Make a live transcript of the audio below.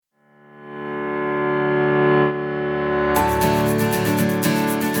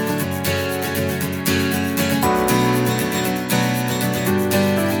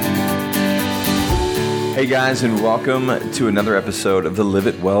Hey guys, and welcome to another episode of the Live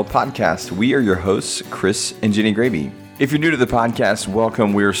It Well podcast. We are your hosts, Chris and Jenny Gravy. If you're new to the podcast,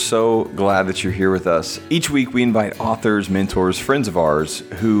 welcome. We are so glad that you're here with us. Each week, we invite authors, mentors, friends of ours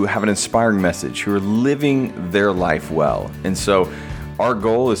who have an inspiring message, who are living their life well. And so our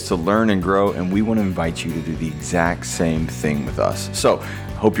goal is to learn and grow, and we want to invite you to do the exact same thing with us. So,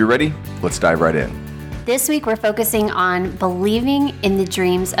 hope you're ready. Let's dive right in. This week, we're focusing on believing in the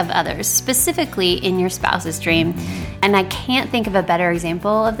dreams of others, specifically in your spouse's dream. And I can't think of a better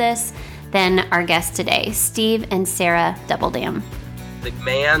example of this than our guests today, Steve and Sarah Dubbeldam. The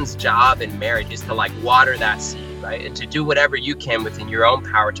man's job in marriage is to water that seed, right? And to do whatever you can within your own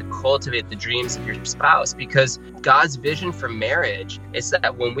power to cultivate the dreams of your spouse. Because God's vision for marriage is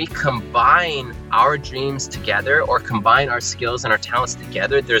that when we combine our dreams together or combine our skills and our talents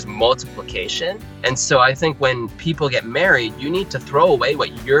together, there's multiplication. And so I think when people get married, you need to throw away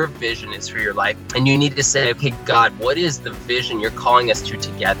what your vision is for your life. And you need to say, okay, God, what is the vision you're calling us to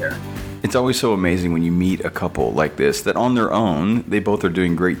together? It's always so amazing when you meet a couple like this, that on their own, they both are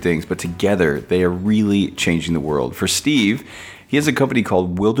doing great things, but together, they are really changing the world. For Steve, he has a company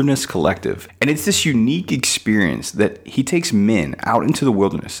called Wilderness Collective, and it's this unique experience that he takes men out into the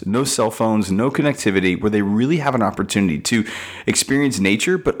wilderness, no cell phones, no connectivity, where they really have an opportunity to experience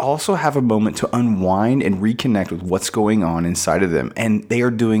nature, but also have a moment to unwind and reconnect with what's going on inside of them. And they are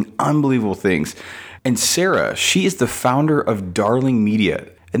doing unbelievable things. And Sarah, she is the founder of Darling Media.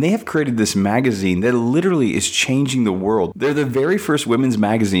 And they have created this magazine that literally is changing the world. They're the very first women's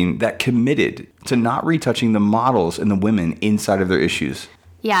magazine that committed to not retouching the models and the women inside of their issues.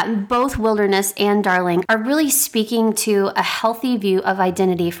 Yeah, both Wilderness and Darling are really speaking to a healthy view of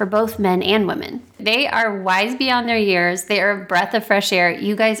identity for both men and women. They are wise beyond their years. They are a breath of fresh air.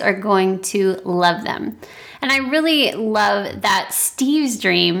 You guys are going to love them. And I really love that Steve's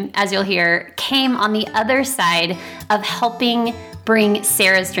dream, as you'll hear, came on the other side of helping bring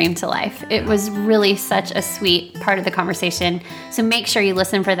Sarah's dream to life. It was really such a sweet part of the conversation. So make sure you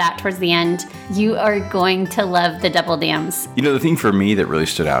listen for that towards the end. You are going to love the Dubbeldams. You know, the thing for me that really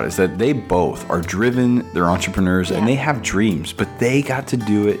stood out is that they both are driven, they're entrepreneurs, and they have dreams, but they got to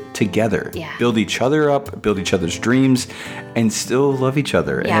do it together. Yeah. Build each other up, build each other's dreams, and still love each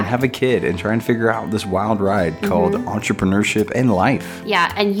other and have a kid and try and figure out this wild ride called entrepreneurship and life.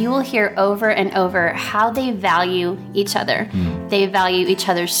 Yeah, and you will hear over and over how they value each other. They value each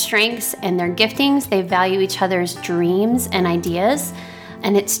other's strengths and their giftings. They value each other's dreams and ideas.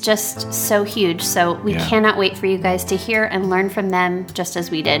 And it's just so huge. So we cannot wait for you guys to hear and learn from them just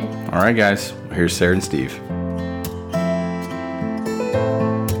as we did. All right, guys. Here's Sarah and Steve.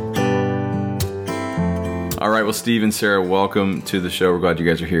 All right. Well, Steve and Sarah, welcome to the show. We're glad you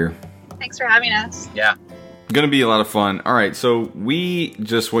guys are here. Thanks for having us. Yeah. Going to be a lot of fun. All right, so we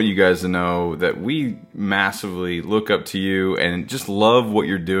just want you guys to know that we massively look up to you and just love what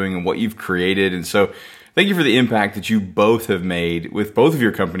you're doing and what you've created. And so thank you for the impact that you both have made with both of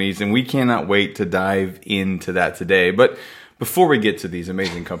your companies, and we cannot wait to dive into that today. But before we get to these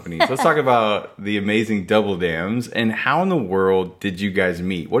amazing companies, let's talk about the amazing Dubbeldams and how in the world did you guys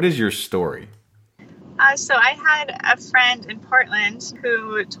meet? What is your story? So I had a friend in Portland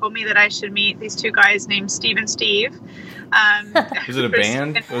who told me that I should meet these two guys named Steve and Steve. Was it a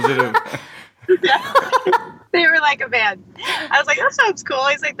band? Was it a... They were like a band. I was like, that sounds cool.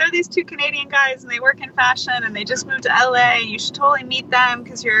 He's like, they're these two Canadian guys and they work in fashion and they just moved to LA. You should totally meet them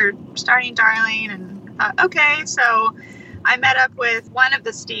because you're starting Darling. And I thought, okay. So I met up with one of the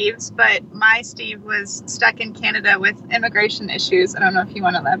Steves, but my Steve was stuck in Canada with immigration issues. I don't know if you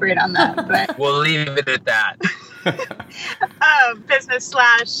want to elaborate on that, but We'll leave it at that.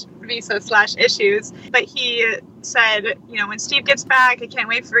 business/visa/issues. But he said, when Steve gets back, I can't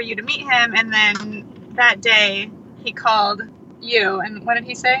wait for you to meet him. And then that day he called you. And what did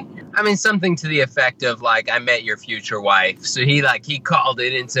he say? I mean, something to the effect of I met your future wife. So he called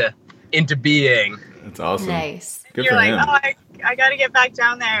it into being. That's awesome. Nice. Good You're for like, him. I got to get back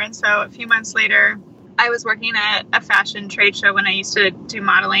down there. And so a few months later, I was working at a fashion trade show when I used to do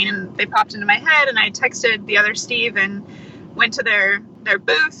modeling, and they popped into my head, and I texted the other Steve and went to their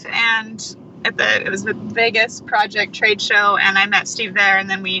booth, and it was the Vegas project trade show, and I met Steve there, and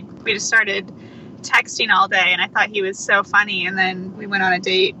then we just started texting all day, and I thought he was so funny, and then we went on a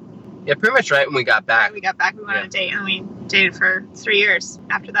date. Yeah, pretty much right when we got back. We went on a date, and we dated for 3 years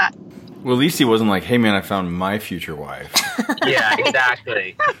after that. Well, at least he wasn't like, hey, man, I found my future wife. Yeah,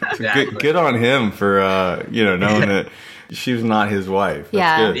 exactly. Good on him for, knowing that she was not his wife.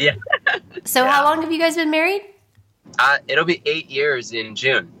 That's good. Yeah. So how long have you guys been married? It'll be 8 years in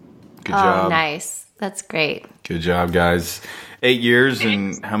June. Good job. Oh, nice. That's great. Good job, guys. 8 years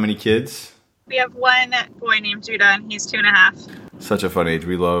and how many kids? We have one boy named Judah, and he's 2.5. Such a fun age.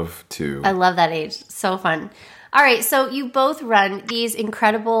 We love to. I love that age. So fun. All right, so you both run these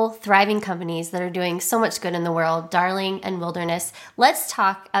incredible, thriving companies that are doing so much good in the world, Darling and Wilderness. Let's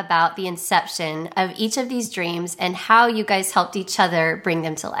talk about the inception of each of these dreams and how you guys helped each other bring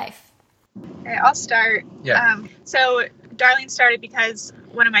them to life. Okay, I'll start. Yeah. So Darling started because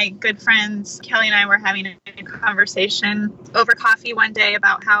one of my good friends, Kelly, and I were having a conversation over coffee one day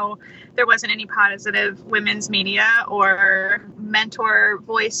about how there wasn't any positive women's media or mentor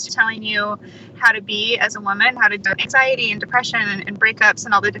voice telling you how to be as a woman, how to do anxiety and depression and breakups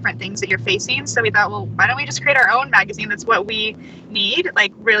and all the different things that you're facing. So we thought, well, why don't we just create our own magazine that's what we need,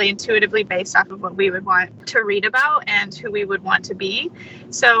 like really intuitively based off of what we would want to read about and who we would want to be.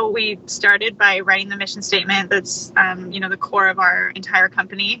 So we started by writing the mission statement that's, the core of our entire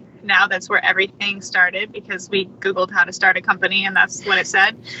company. Now that's where everything started because we Googled how to start a company and that's what it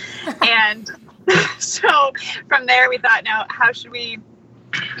said. And so from there we thought, now how should we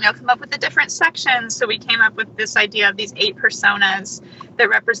come up with the different sections? So we came up with this idea of these 8 personas that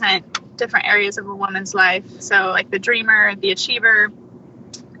represent different areas of a woman's life. So like the dreamer, the achiever,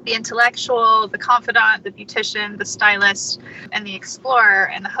 the intellectual, the confidant, the beautician, the stylist, and the explorer,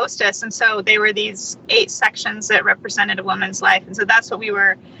 and the hostess. And so they were these 8 sections that represented a woman's life. And so that's what we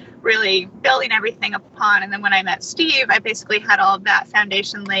were really building everything upon. And then when I met Steve, I basically had all of that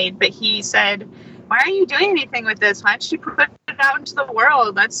foundation laid. But he said, why aren't you doing anything with this? Why don't you put it out into the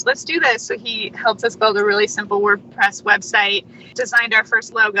world? Let's do this. So he helped us build a really simple WordPress website, designed our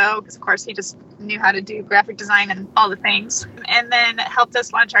first logo, because of course he just knew how to do graphic design and all the things. And then helped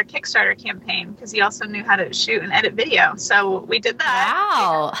us launch our Kickstarter campaign because he also knew how to shoot and edit video. So we did that.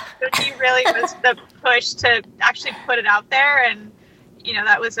 Wow. So he really was the push to actually put it out there. And,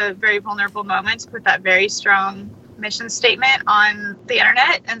 that was a very vulnerable moment to put that very strong mission statement on the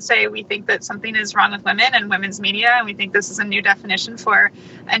internet and say, we think that something is wrong with women and women's media. And we think this is a new definition for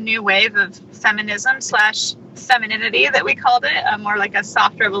a new wave of feminism/femininity that we called it, more like a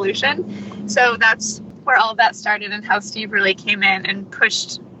soft revolution. So that's where all of that started and how Steve really came in and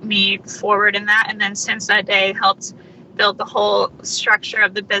pushed me forward in that. And then since that day helped build the whole structure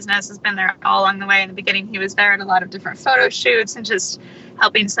of the business, has been there all along the way. In the beginning, he was there at a lot of different photo shoots and just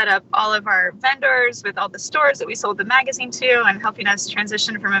helping set up all of our vendors with all the stores that we sold the magazine to and helping us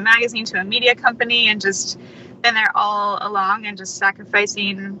transition from a magazine to a media company, and just been there all along and just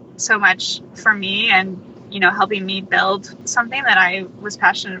sacrificing so much for me and, helping me build something that I was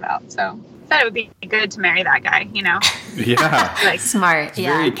passionate about. So I thought it would be good to marry that guy, Yeah. Like Smart. It's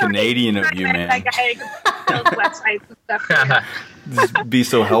very Canadian of you, man. That guy builds websites and stuff. Just be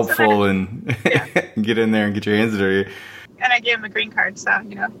so helpful and get in there and get your hands dirty. And I gave him a green card, so,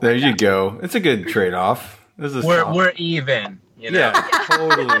 There you go. It's a good trade-off. We're even. Yeah,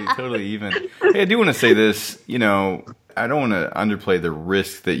 totally even. Hey, I do want to say this, I don't want to underplay the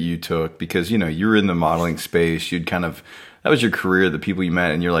risk that you took because, you were in the modeling space. That was your career, the people you met,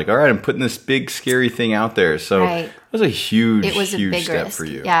 and you're like, all right, I'm putting this big, scary thing out there. So it was a huge step risk for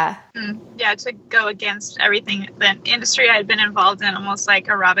you. Yeah. Yeah, to go against everything, the industry I had been involved in, almost like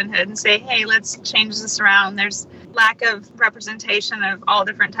a Robin Hood, and say, hey, let's change this around. There's lack of representation of all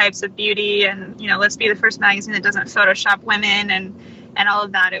different types of beauty, and, let's be the first magazine that doesn't Photoshop women and all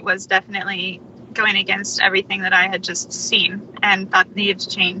of that. It was definitely going against everything that I had just seen and thought needed to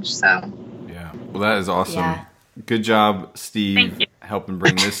change. So yeah, well, that is awesome. Yeah. Good job, Steve, helping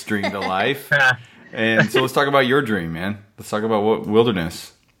bring this dream to life. And so let's talk about your dream, man. Let's talk about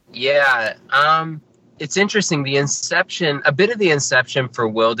Wilderness. Yeah. It's interesting. A bit of the inception for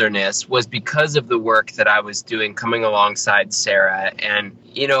Wilderness was because of the work that I was doing coming alongside Sarah and,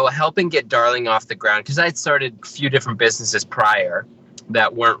 helping get Darling off the ground. Because I had started a few different businesses prior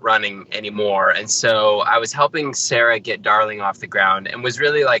that weren't running anymore. And so I was helping Sarah get Darling off the ground and was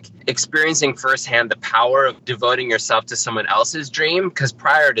really experiencing firsthand the power of devoting yourself to someone else's dream. Because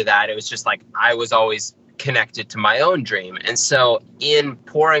prior to that, it was just I was always connected to my own dream. And so in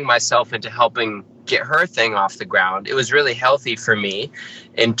pouring myself into helping get her thing off the ground, it was really healthy for me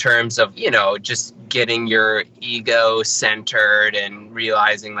in terms of, just getting your ego centered and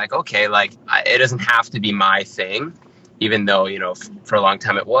realizing it doesn't have to be my thing, even though, for a long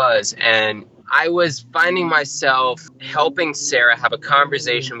time it was. And I was finding myself helping Sarah have a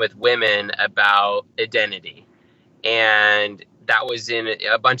conversation with women about identity. And that was in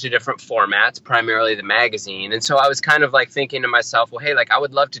a bunch of different formats, primarily the magazine. And so I was kind of thinking to myself, well, hey, I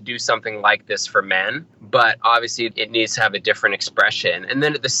would love to do something like this for men, but obviously it needs to have a different expression. And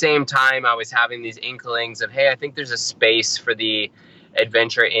then at the same time, I was having these inklings of, hey, I think there's a space for the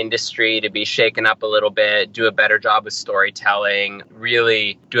adventure industry to be shaken up a little bit, do a better job of storytelling,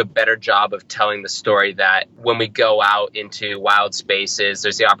 really do a better job of telling the story that when we go out into wild spaces,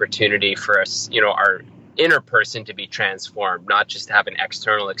 there's the opportunity for us, our inner person to be transformed, not just to have an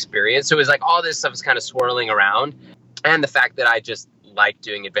external experience. So it was like all this stuff is kind of swirling around. And the fact that I just like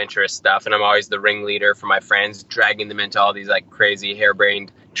doing adventurous stuff, and I'm always the ringleader for my friends, dragging them into all these like crazy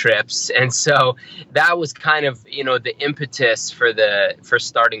harebrained trips. And so that was kind of, the impetus for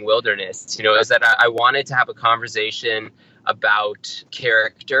starting Wilderness, is that I wanted to have a conversation about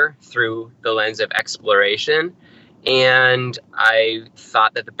character through the lens of exploration. And I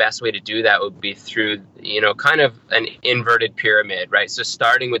thought that the best way to do that would be through, kind of an inverted pyramid, right? So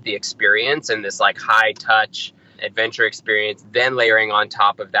starting with the experience and this like high touch adventure experience, then layering on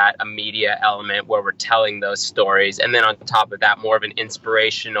top of that a media element where we're telling those stories. And then on top of that, more of an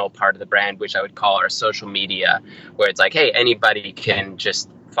inspirational part of the brand, which I would call our social media, where it's like, hey, anybody can just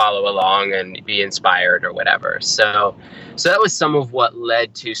follow along and be inspired or whatever. So that was some of what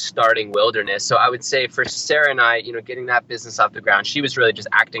led to starting Wilderness. So I would say for Sarah and I, getting that business off the ground, she was really just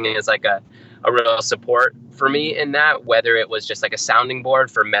acting as like a real support for me in that, whether it was just like a sounding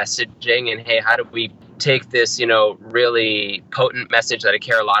board for messaging and, hey, how do we take this, really potent message that I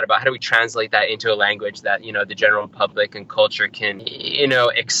care a lot about? How do we translate that into a language that, the general public and culture can,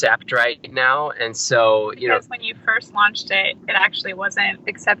 accept right now? And so, because when you first launched it, it actually wasn't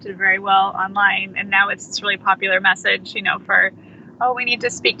accepted very well online. And now it's this really popular message, for, oh, we need to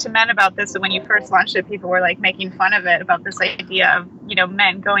speak to men about this. And when you first launched it, people were like making fun of it, about this idea of,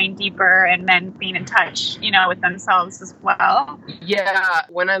 men going deeper and men being in touch, with themselves as well. Yeah.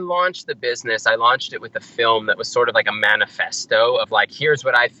 When I launched the business, I launched it with a film that was sort of like a manifesto of like, here's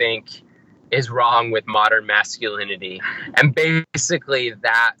what I think is wrong with modern masculinity. And basically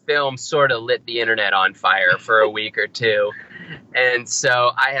that film sort of lit the internet on fire for a week or two. And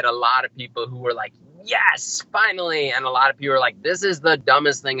so I had a lot of people who were like, yes, finally. And a lot of people were like, this is the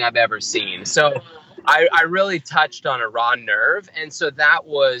dumbest thing I've ever seen. So I really touched on a raw nerve. And so that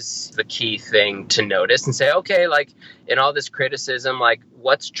was the key thing to notice and say, okay, like in all this criticism, like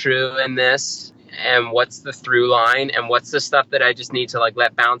what's true in this and what's the through line and what's the stuff that I just need to like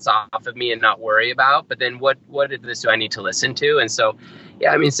let bounce off of me and not worry about. But then what of this do I need to listen to? And so,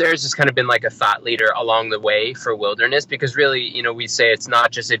 yeah, I mean, Sarah's just kind of been like a thought leader along the way for Wilderness, because really, we say it's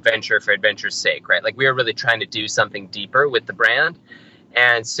not just adventure for adventure's sake, right? Like we are really trying to do something deeper with the brand.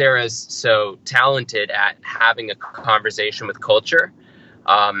 And Sarah's so talented at having a conversation with culture.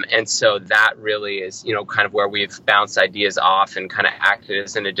 And so that really is, kind of where we've bounced ideas off and kind of acted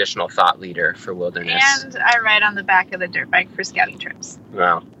as an additional thought leader for Wilderness. And I ride on the back of the dirt bike for scouting trips.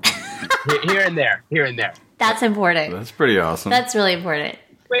 Wow. Here and there. That's important. That's pretty awesome. That's really important.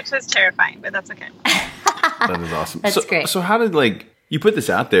 Which is terrifying, but that's okay. That is awesome. That's great. So how did you put this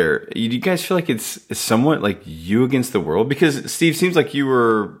out there? Do you guys feel like it's somewhat like you against the world? Because Steve, seems like you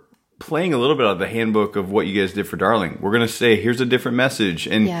were playing a little bit of the handbook of what you guys did for Darling. We're going to say, here's a different message.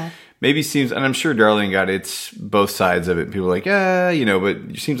 And maybe seems, and I'm sure Darling got its both sides of it. People are like,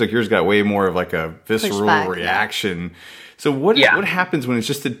 but it seems like yours got way more of like a visceral reaction. So what happens when it's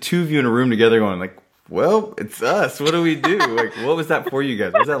just the two of you in a room together going like, well, it's us. What do we do? Like, what was that for you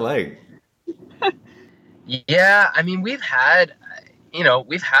guys? What was that like? Yeah, I mean, we've had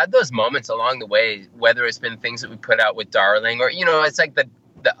those moments along the way, whether it's been things that we put out with Darling or, it's like the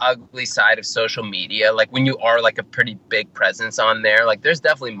ugly side of social media. Like when you are like a pretty big presence on there, like there's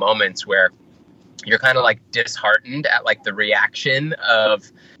definitely moments where you're kind of like disheartened at like the reaction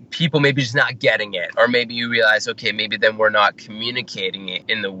of people maybe just not getting it. Or maybe you realize, okay, maybe then we're not communicating it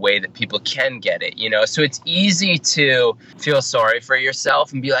in the way that people can get it, So it's easy to feel sorry for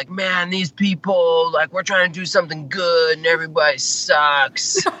yourself and be like, man, these people, like we're trying to do something good and everybody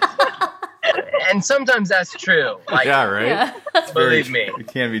sucks. And sometimes that's true. Like, yeah, right? Yeah. Believe me. It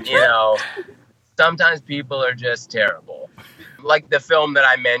can be true. Sometimes people are just terrible. Like the film that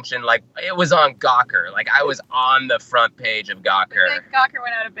I mentioned, like it was on Gawker. Like I was on the front page of Gawker. Gawker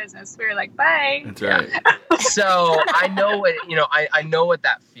went out of business. We were like, bye. That's right. So I know what, I know what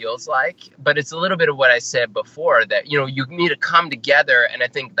that feels like, but it's a little bit of what I said before that, you need to come together. And I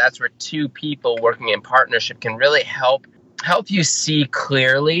think that's where two people working in partnership can really help you see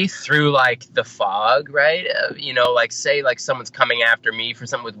clearly through like the fog, right? Like say like someone's coming after me for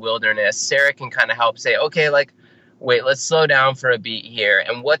something with Wilderness. Sarah can kind of help say, okay, like, wait, let's slow down for a beat here.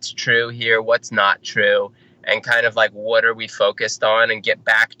 And what's true here? What's not true? And kind of like, what are we focused on? And get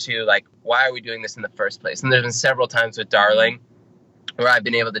back to like, why are we doing this in the first place? And there's been several times with Darling where I've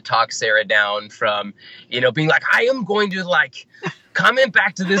been able to talk Sarah down from, being like, I am going to like comment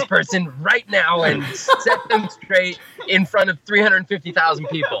back to this person right now and set them straight in front of 350,000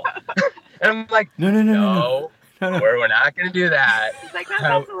 people. And I'm like, no. We're not going to do that. It's like, that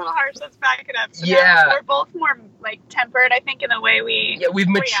sounds a little harsh. Let's back it up. So yeah. We're both more like tempered, I think, in the way we... Yeah, we've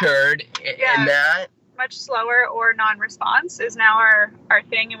matured in that. Much slower or non-response is now our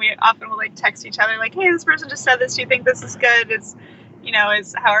thing. And we often will like text each other like, hey, this person just said this. Do you think this is good? Is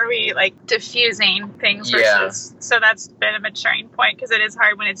how are we like diffusing things versus... So that's been a maturing point, because it is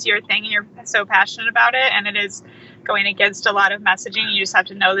hard when it's your thing and you're so passionate about it, and it is going against a lot of messaging. You just have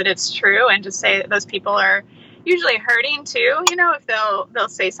to know that it's true and just say that those people are usually hurting too, if they'll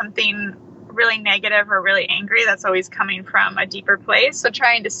say something really negative or really angry, that's always coming from a deeper place. So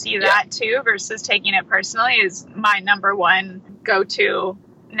trying to see that too versus taking it personally is my number one go-to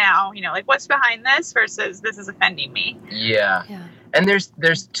now, like, what's behind this versus this is offending me. Yeah. And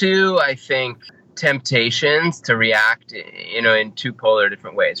there's two, I think, temptations to react, in two polar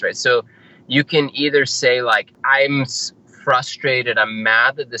different ways, right? So you can either say like, I'm frustrated, I'm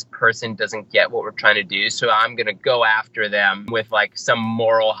mad that this person doesn't get what we're trying to do, so I'm gonna go after them with like some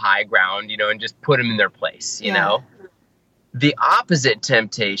moral high ground, and just put them in their place, you know. The opposite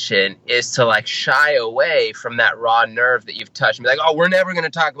temptation is to like shy away from that raw nerve that you've touched and be like, oh, we're never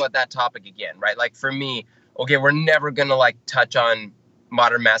gonna talk about that topic again, right? Like for me, okay, we're never gonna like touch on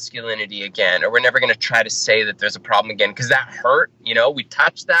modern masculinity again, or we're never gonna try to say that there's a problem again because that hurt, we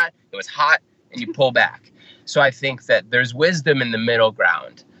touched that, it was hot, and you pull back. So I think that there's wisdom in the middle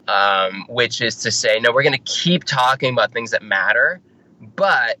ground, which is to say, no, we're going to keep talking about things that matter.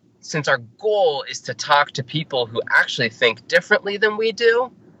 But since our goal is to talk to people who actually think differently than we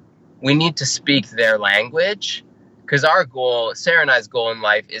do, we need to speak their language. Because our goal, Sarah and I's goal in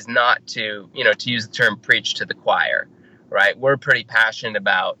life, is not to, to use the term preach to the choir, right? We're pretty passionate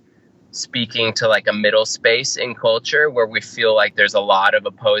about speaking to like a middle space in culture where we feel like there's a lot of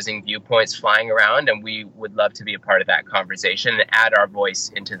opposing viewpoints flying around, and we would love to be a part of that conversation and add our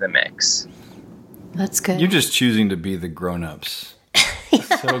voice into the mix. That's good. You're just choosing to be the grown-ups.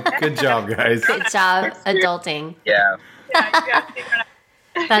 So good job, guys. Good job adulting. Yeah.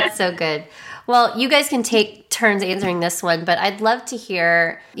 That's so good. Well, you guys can take turns answering this one, but I'd love to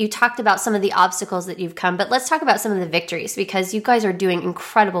hear, you talked about some of the obstacles that you've come, but let's talk about some of the victories, because you guys are doing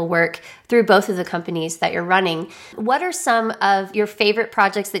incredible work through both of the companies that you're running. What are some of your favorite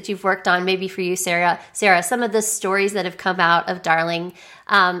projects that you've worked on? Maybe for you, Sarah, some of the stories that have come out of Darling,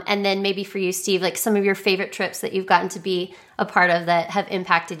 and then maybe for you, Steve, like some of your favorite trips that you've gotten to be a part of that have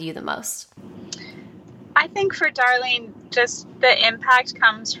impacted you the most. I think for Darling, just the impact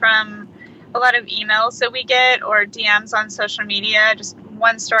comes from a lot of emails that we get or DMs on social media. Just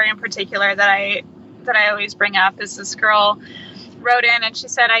one story in particular that I always bring up is this girl wrote in and she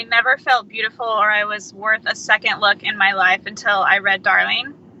said, I never felt beautiful or I was worth a second look in my life until I read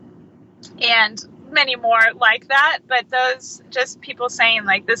Darling. And many more like that, but those just people saying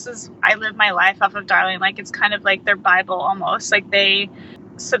like, I live my life off of Darling. Like it's kind of like their Bible almost. Like they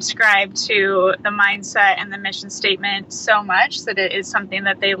subscribe to the mindset and the mission statement so much that it is something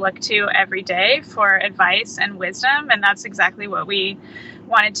that they look to every day for advice and wisdom. And that's exactly what we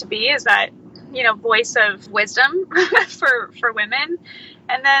wanted to be, is that, voice of wisdom for women.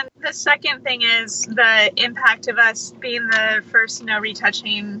 And then the second thing is the impact of us being the first no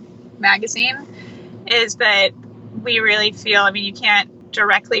retouching magazine is that we really feel, you can't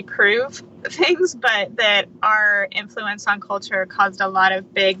directly prove things, but that our influence on culture caused a lot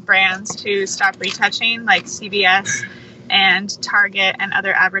of big brands to stop retouching, like CVS and Target and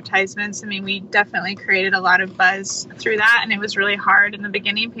other advertisements. We definitely created a lot of buzz through that, and it was really hard in the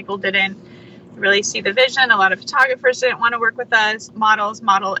beginning. People didn't really see the vision. A lot of photographers didn't want to work with us.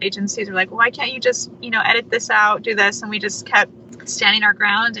 Model agencies were like, well, why can't you just, edit this out, do this? And we just kept standing our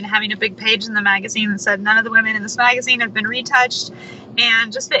ground and having a big page in the magazine that said none of the women in this magazine have been retouched.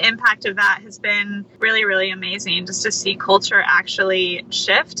 And just the impact of that has been really, really amazing, just to see culture actually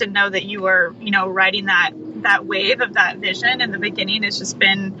shift and know that you were, riding that wave of that vision in the beginning. Has just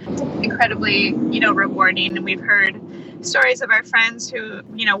been incredibly, rewarding. And we've heard stories of our friends who,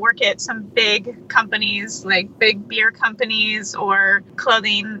 work at some big companies, like big beer companies or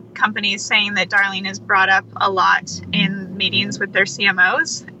clothing companies, saying that Darling is brought up a lot in meetings with their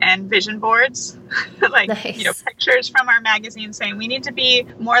CMOs and vision boards, like, nice. Pictures from our magazine saying we need to be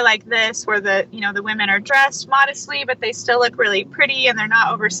more like this, where the women are dressed modestly, but they still look really pretty and they're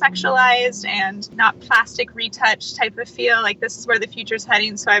not over sexualized and not plastic retouch type of feel. Like this is where the future's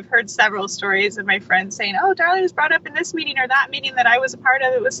heading. So I've heard several stories of my friends saying, oh, Darling was brought up in this meeting or that meeting that I was a part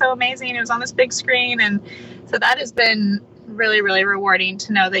of. It was so amazing. It was on this big screen. And so that has been really, really rewarding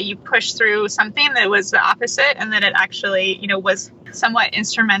to know that you pushed through something that was the opposite and that it actually, was somewhat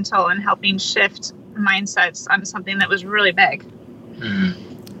instrumental in helping shift mindsets on something that was really big.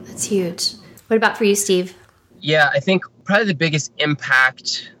 That's huge. What about for you, Steve? Yeah, I think probably the biggest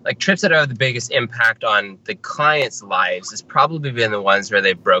impact, like trips that have the biggest impact on the clients' lives has probably been the ones where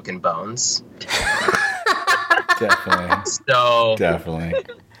they've broken bones. Definitely. So Definitely.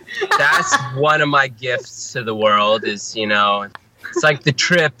 That's one of my gifts to the world is, it's like the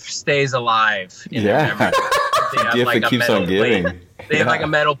trip stays alive in their memory. They have Gift like that keeps on giving. They have like a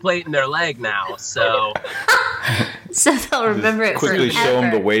metal plate in their leg now, so they'll remember it quickly forever. show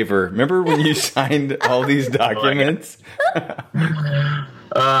them the waiver. Remember when you signed all these documents? Yeah,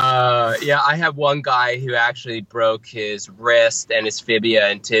 I have one guy who actually broke his wrist and his fibia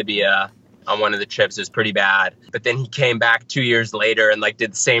and tibia on one of the trips. It was pretty bad. But then he came back 2 years later and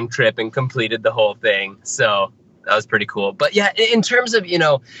did the same trip and completed the whole thing. So that was pretty cool. But yeah, in terms of,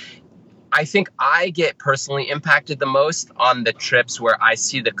 I think I get personally impacted the most on the trips where I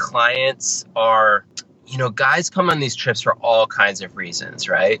see the clients are, guys come on these trips for all kinds of reasons,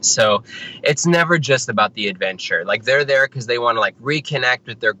 right? So it's never just about the adventure. They're there because they want to reconnect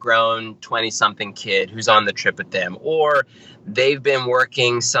with their grown 20-something kid who's on the trip with them, or they've been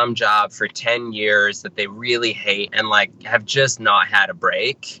working some job for 10 years that they really hate and have just not had a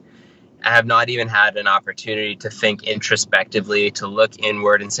break. I have not even had an opportunity to think introspectively, to look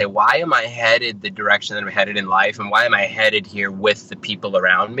inward and say, why am I headed the direction that I'm headed in life? And why am I headed here with the people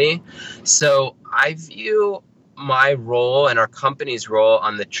around me? So I view my role and our company's role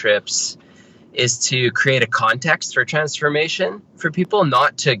on the trips is to create a context for transformation for people,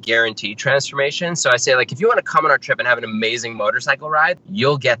 not to guarantee transformation. So I say, if you want to come on our trip and have an amazing motorcycle ride,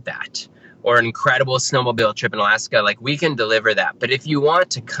 you'll get that. Or an incredible snowmobile trip in Alaska, we can deliver that. But if you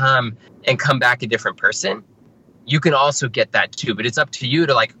want to come back a different person, you can also get that too. But it's up to you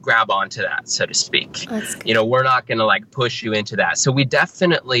to grab onto that, so to speak. We're not going to push you into that. So we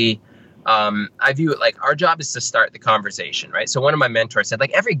definitely, I view it our job is to start the conversation, right? So one of my mentors said,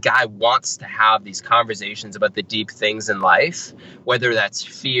 every guy wants to have these conversations about the deep things in life, whether that's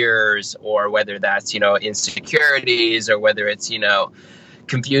fears or whether that's, insecurities or whether it's,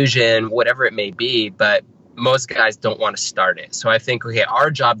 confusion, whatever it may be, but most guys don't want to start it. So I think, our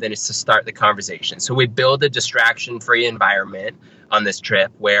job then is to start the conversation. So we build a distraction-free environment on this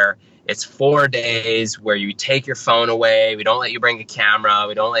trip where it's 4 days where you take your phone away. We don't let you bring a camera.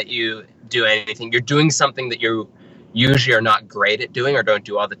 We don't let you do anything. You're doing something that you usually are not great at doing or don't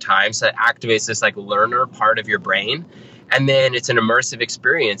do all the time. So it activates this learner part of your brain. And then it's an immersive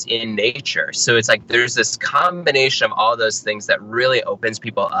experience in nature. So it's there's this combination of all those things that really opens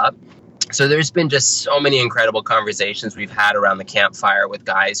people up. So there's been just so many incredible conversations we've had around the campfire with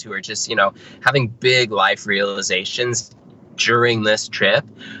guys who are just, having big life realizations during this trip.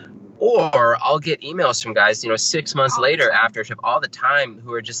 Or I'll get emails from guys, 6 months later after a trip all the time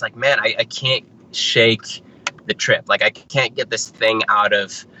who are just man, I can't shake the trip. I can't get this thing out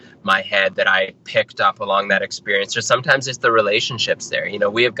of my head that I picked up along that experience. Or sometimes it's the relationships there.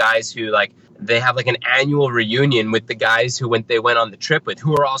 We have guys who they have an annual reunion with the guys who they went on the trip with,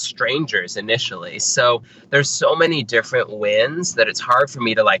 who are all strangers initially. So there's so many different wins that it's hard for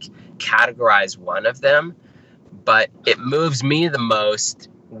me to categorize one of them. But it moves me the most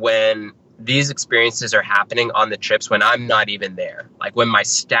when these experiences are happening on the trips when I'm not even there. When my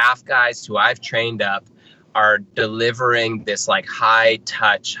staff guys who I've trained up are delivering this high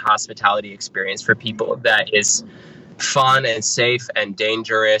touch hospitality experience for people that is fun and safe and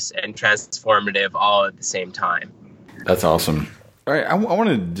dangerous and transformative all at the same time. That's awesome. All right. I want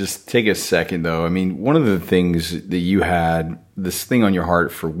to just take a second though. I mean, one of the things that you had this thing on your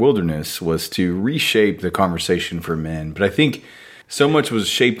heart for Wilderness was to reshape the conversation for men. But I think so much was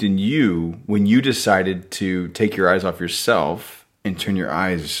shaped in you when you decided to take your eyes off yourself and turn your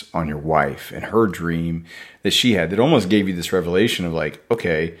eyes on your wife and her dream that she had that almost gave you this revelation of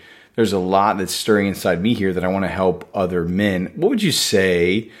okay, there's a lot that's stirring inside me here that I want to help other men. What would you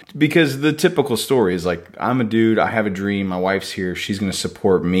say? Because the typical story is I'm a dude, I have a dream, my wife's here, she's going to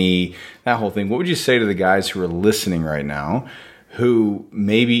support me, that whole thing. What would you say to the guys who are listening right now who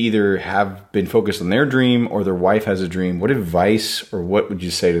maybe either have been focused on their dream or their wife has a dream? What advice or what would you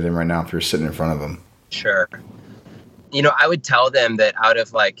say to them right now if you're sitting in front of them? Sure. I would tell them that out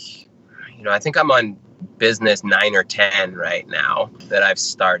of I think I'm on business 9 or 10 right now that I've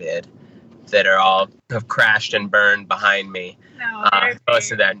started that are all have crashed and burned behind me. No,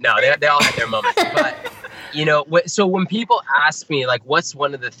 most of them. No, they all had their moments. But, so when people ask me, what's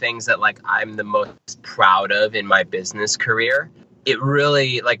one of the things that, I'm the most proud of in my business career? it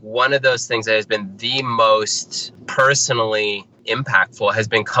really, like, one of those things that has been the most personally impactful has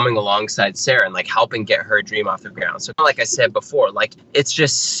been coming alongside Sarah and like helping get her dream off the ground. So like I said before, like, it's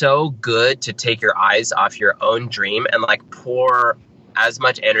just so good to take your eyes off your own dream and like pour as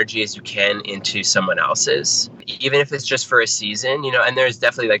much energy as you can into someone else's, even if it's just for a season, you know. And there's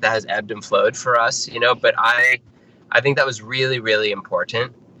definitely, like, that has ebbed and flowed for us, you know, but I think that was really, really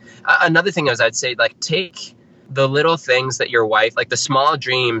important. Another thing is, I'd say, like, take the little things that your wife, like the small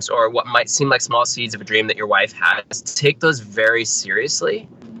dreams or what might seem like small seeds of a dream that your wife has, take those very seriously.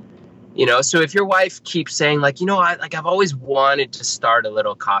 You know, so if your wife keeps saying, like, you know, I've always wanted to start a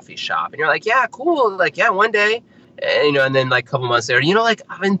little coffee shop, and you're like, yeah, cool, like, yeah, one day, and, you know, and then like a couple months later, you know, like,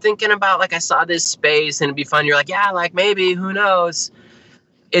 I've been thinking about, like, I saw this space and it'd be fun. You're like, yeah, like, maybe, who knows?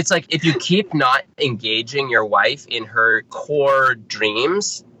 It's like, if you keep not engaging your wife in her core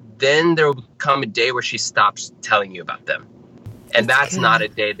dreams, then there will come a day where she stops telling you about them. And that's not a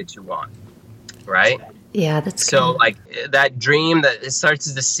day that you want, right? Yeah, that's so good. Like, that dream that it starts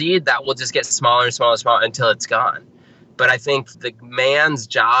as a seed that will just get smaller and smaller and smaller until it's gone. But I think the man's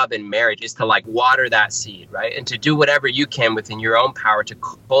job in marriage is to, like, water that seed, right? And to do whatever you can within your own power to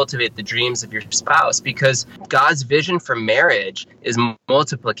cultivate the dreams of your spouse, because God's vision for marriage is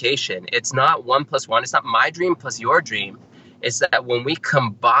multiplication. It's not 1 + 1. It's not my dream plus your dream. It's that when we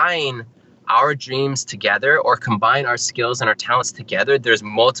combine our dreams together or combine our skills and our talents together, there's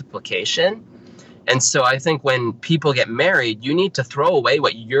multiplication. And so I think when people get married, you need to throw away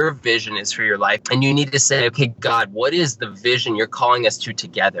what your vision is for your life. And you need to say, okay, God, what is the vision you're calling us to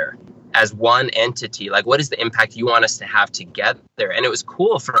together as one entity? Like, what is the impact you want us to have together? And it was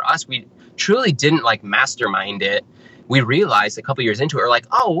cool for us. We truly didn't like mastermind it. We realized a couple years into it, we're like,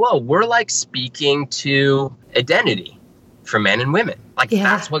 oh, whoa, we're like speaking to identity for men and women. Like,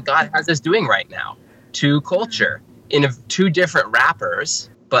 that's what God has us doing right now to culture in two different wrappers,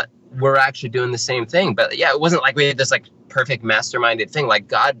 but we're actually doing the same thing. But yeah, it wasn't like we had this like perfect masterminded thing. Like,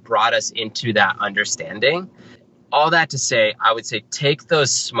 God brought us into that understanding. All that to say, I would say take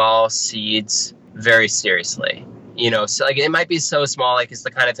those small seeds very seriously. You know, so like, it might be so small, like it's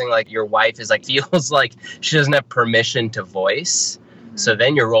the kind of thing like your wife is like, feels like she doesn't have permission to voice. So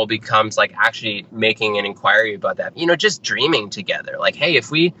then your role becomes like actually making an inquiry about that, you know, just dreaming together. Like, hey,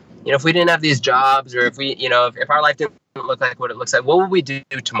 if we didn't have these jobs, or if we, you know, if our life didn't look like what it looks like, what would we do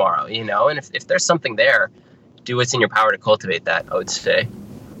tomorrow? You know, and if there's something there, do what's in your power to cultivate that, I would say.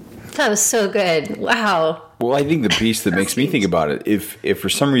 That was so good. Wow. Well, I think the piece that makes me think about it, if for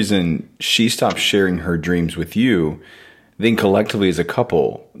some reason she stops sharing her dreams with you, then collectively as a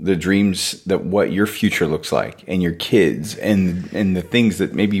couple, the dreams that what your future looks like and your kids and the things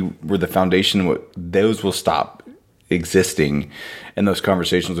that maybe were the foundation, those will stop existing and those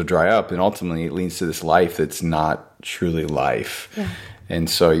conversations will dry up, and ultimately it leads to this life that's not truly life. Yeah. And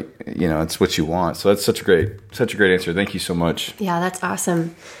so, you know, it's what you want. So that's such a great answer. Thank you so much. Yeah, that's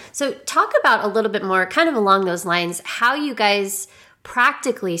awesome. So talk about a little bit more kind of along those lines, how you guys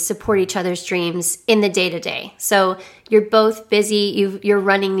practically support each other's dreams in the day-to-day. So you're both busy. You're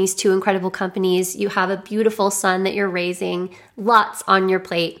running these two incredible companies. You have a beautiful son that you're raising, lots on your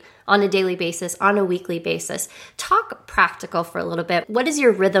plate on a daily basis, on a weekly basis. Talk practical for a little bit. What does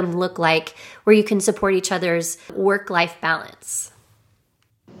your rhythm look like where you can support each other's work-life balance?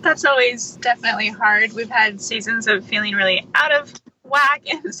 That's always definitely hard. We've had seasons of feeling really out of whack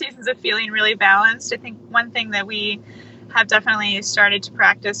and seasons of feeling really balanced. I think one thing that we have definitely started to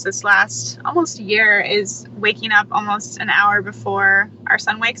practice this last almost year is waking up almost an hour before our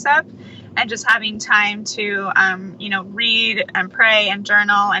son wakes up, and just having time to, read and pray and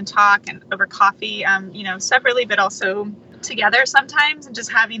journal and talk and over coffee, separately, but also together sometimes, and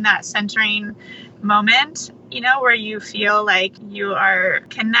just having that centering moment, where you feel like you are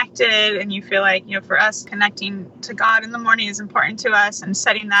connected, and you feel like, for us, connecting to God in the morning is important to us, and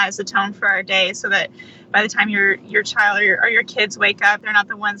setting that as a tone for our day, so that by the time your child or your kids wake up, they're not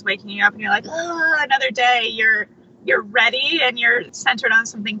the ones waking you up and you're like, oh, another day. You're ready and you're centered on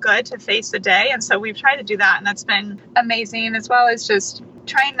something good to face the day. And so we've tried to do that, and that's been amazing, as well as just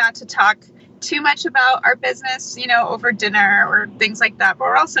trying not to talk too much about our business, over dinner or things like that. But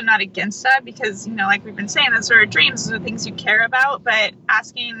we're also not against that, because, like we've been saying, those are our dreams, those are the things you care about. But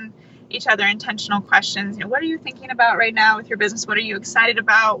asking each other intentional questions, what are you thinking about right now with your business? What are you excited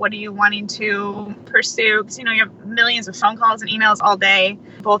about? What are you wanting to pursue? Because, you have millions of phone calls and emails all day,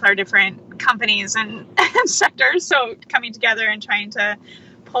 both our different companies and sectors. So coming together and trying to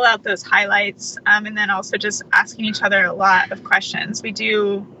pull out those highlights, and then also just asking each other a lot of questions. We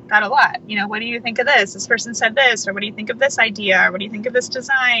do that a lot. What do you think of this? This person said this, or what do you think of this idea? Or what do you think of this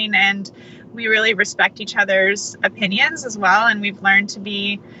design? And we really respect each other's opinions as well. And we've learned to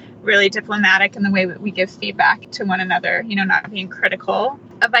be really diplomatic in the way that we give feedback to one another, not being critical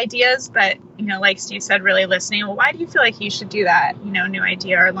of ideas, but, like Steve said, really listening. Well, why do you feel like you should do that, new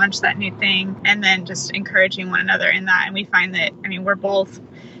idea or launch that new thing? And then just encouraging one another in that. And we find that, we're both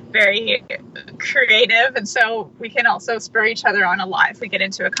very creative. And so we can also spur each other on a lot if we get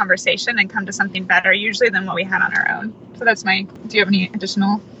into a conversation and come to something better, usually than what we had on our own. So do you have any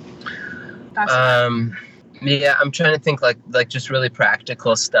additional thoughts? Yeah, I'm trying to think like just really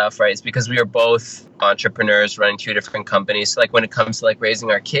practical stuff, right? It's because we are both entrepreneurs running 2 different companies. So like when it comes to like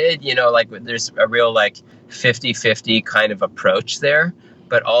raising our kid, there's a real like 50-50 kind of approach there.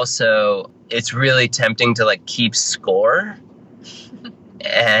 But also it's really tempting to like keep score.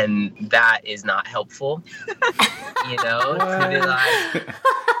 And that is not helpful, to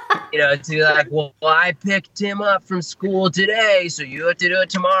be like, well, I picked him up from school today, so you have to do it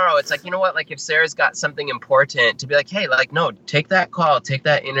tomorrow. It's like, like if Sarah's got something important, to be like, hey, like, no, take that call, take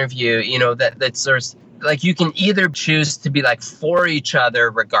that interview, that's sort of like, you can either choose to be like for each other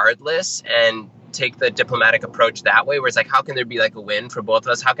regardless and take the diplomatic approach that way, where it's like, how can there be like a win for both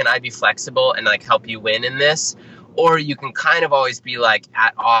of us? How can I be flexible and like help you win in this? Or you can kind of always be like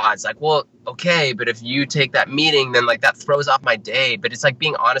at odds, like, well, okay, but if you take that meeting, then like that throws off my day. But it's like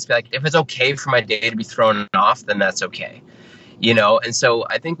being honest, be like, if it's okay for my day to be thrown off, then that's okay. And so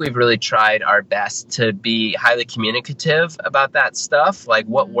I think we've really tried our best to be highly communicative about that stuff. Like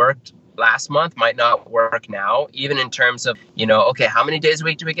what worked last month might not work now, even in terms of, okay, how many days a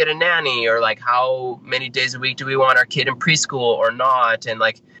week do we get a nanny? Or like how many days a week do we want our kid in preschool or not? And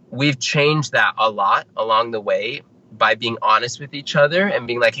like, we've changed that a lot along the way by being honest with each other and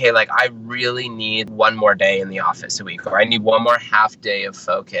being like, hey, like I really need one more day in the office a week, or I need one more half day of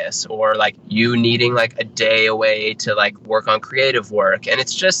focus, or like you needing like a day away to like work on creative work. And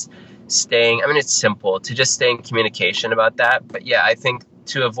it's just it's simple to just stay in communication about that. But yeah, I think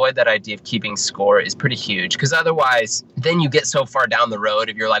to avoid that idea of keeping score is pretty huge, because otherwise then you get so far down the road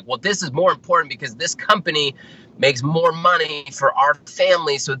if you're like, well, this is more important because this company makes more money for our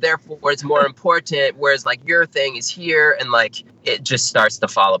family, so therefore it's more important, whereas like your thing is here, and like it just starts to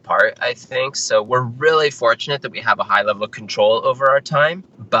fall apart, I think. So we're really fortunate that we have a high level of control over our time,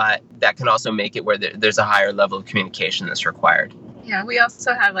 but that can also make it where there's a higher level of communication that's required. Yeah, we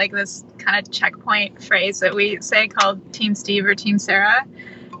also have like this kind of checkpoint phrase that we say called Team Steve or Team Sarah.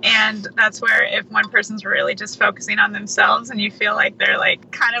 And that's where if one person's really just focusing on themselves and you feel like they're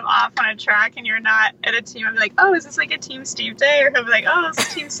like kind of off on a track and you're not at a team, I'll be like, oh, is this like a Team Steve day? Or he'll be like, oh, it's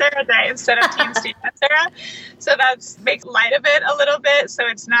a Team Sarah day instead of Team Steve and Sarah. So that makes light of it a little bit. So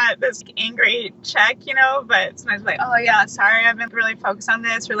it's not this angry check, but sometimes like, oh yeah, sorry, I've been really focused on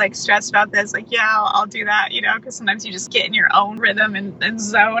this, or like stressed about this. Like, yeah, I'll do that, because sometimes you just get in your own rhythm and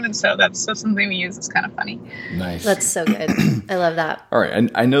zone. And so that's something we use. It's kind of funny. Nice. That's so good. I love that. All right. And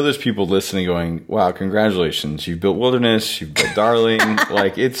I know there's people listening going, wow, congratulations. You've built Wilderness. You've built Darling.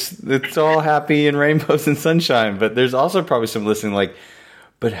 Like it's all happy and rainbows and sunshine. But there's also probably some listening like,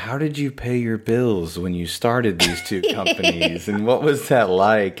 but how did you pay your bills when you started these 2 companies? And what was that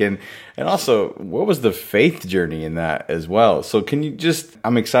like? And also, what was the faith journey in that as well? So can you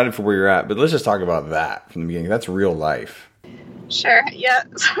I'm excited for where you're at, but let's just talk about that from the beginning. That's real life. Sure. Yeah.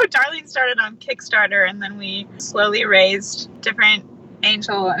 So Darling started on Kickstarter, and then we slowly raised different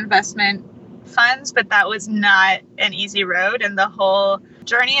angel investment funds, but that was not an easy road. And the whole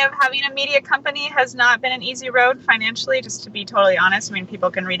journey of having a media company has not been an easy road financially, just to be totally honest.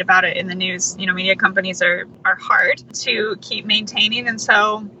 People can read about it in the news. Media companies are hard to keep maintaining. And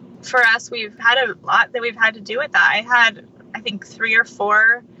so for us, we've had a lot that we've had to do with that. I had, I think, 3 or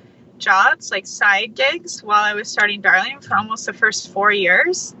 4 jobs, like side gigs, while I was starting Darling for almost the first 4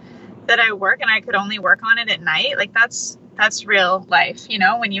 years that I work, and I could only work on it at night. Like that's real life,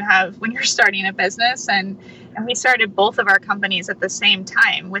 when you're starting a business. And we started both of our companies at the same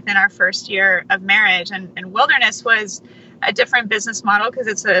time within our first year of marriage. And Wilderness was a different business model because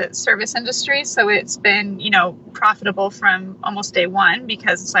it's a service industry. So it's been, profitable from almost day one,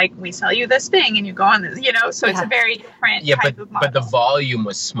 because it's like, we sell you this thing and you go on this, so it's a very different type of model. But the volume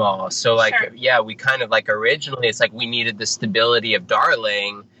was small. So like, sure. Yeah, we kind of like originally it's like we needed the stability of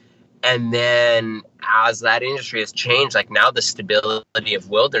Darling. And then as that industry has changed, like now the stability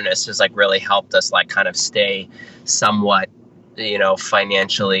of Wilderness has like really helped us like kind of stay somewhat,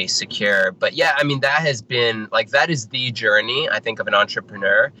 financially secure. But yeah, that has been like, that is the journey, I think, of an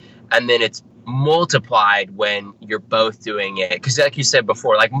entrepreneur. And then it's multiplied when you're both doing it. Because like you said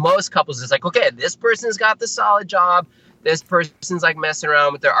before, like most couples, it's like, okay, this person's got the solid job. This person's like messing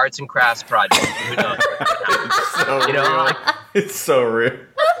around with their arts and crafts project. Who knows? So You know, real. like- It's so real.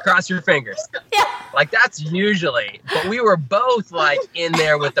 Cross your fingers. Yeah. Like that's usually, but we were both like in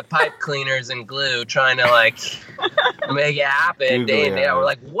there with the pipe cleaners and glue trying to like make it happen day in, day out. We're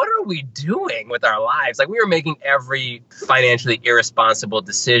like, what are we doing with our lives? Like we were making every financially irresponsible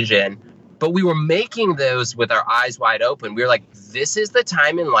decision, but we were making those with our eyes wide open. We were like, this is the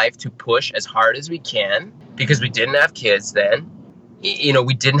time in life to push as hard as we can because we didn't have kids then. You know,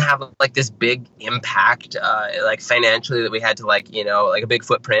 we didn't have like this big impact, like financially that we had to like, you know, like a big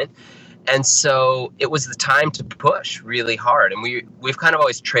footprint. And so it was the time to push really hard. And we've kind of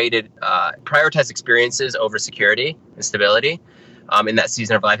always traded, prioritized experiences over security and stability in that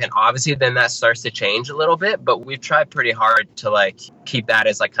season of life. And obviously then that starts to change a little bit, but we've tried pretty hard to like keep that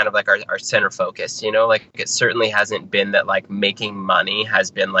as like kind of like our center focus, you know, like it certainly hasn't been that like making money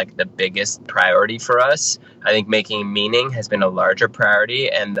has been like the biggest priority for us. I think making meaning has been a larger priority,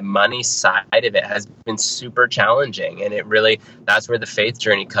 and the money side of it has been super challenging. And it really, that's where the faith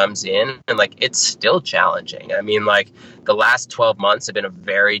journey comes in. And like, it's still challenging. I mean, like the last 12 months have been a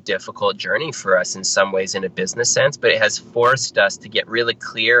very difficult journey for us in some ways in a business sense, but it has forced us to get really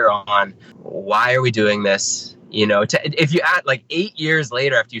clear on why are we doing this? You know, if you add like 8 years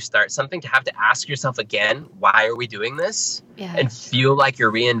later after you start something, to have to ask yourself again, why are we doing this? Yeah. And feel like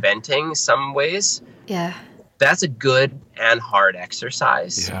you're reinventing some ways. Yeah. That's a good and hard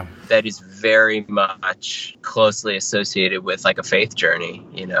exercise that is very much closely associated with like a faith journey,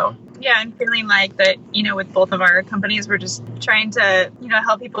 you know? Yeah, and feeling like that, you know, with both of our companies, we're just trying to, you know,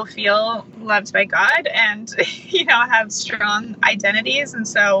 help people feel loved by God and, you know, have strong identities. And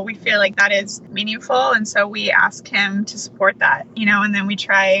so we feel like that is meaningful. And so we ask him to support that, you know, and then we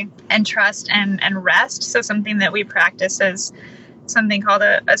try and trust and rest. So something that we practice is something called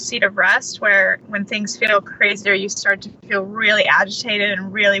a seat of rest, where when things feel crazy or you start to feel really agitated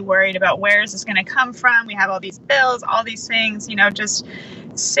and really worried about where is this going to come from, we have all these bills, all these things, you know, just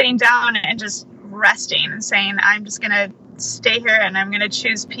sitting down and just resting and saying, I'm just going to stay here and I'm going to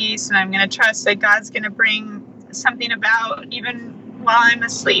choose peace and I'm going to trust that God's going to bring something about even while I'm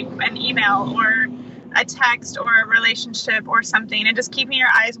asleep, an email or a text or a relationship or something, and just keeping your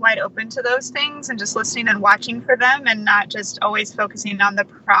eyes wide open to those things and just listening and watching for them, and not just always focusing on the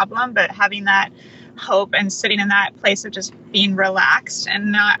problem, but having that hope and sitting in that place of just being relaxed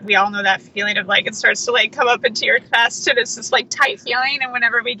and not, we all know that feeling of like, it starts to like come up into your chest and it's this like tight feeling. And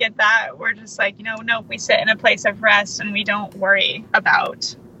whenever we get that, we're just like, you know, no, we sit in a place of rest and we don't worry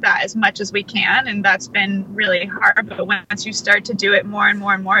about that as much as we can. And that's been really hard. But once you start to do it more and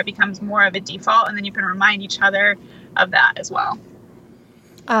more and more, it becomes more of a default. And then you can remind each other of that as well.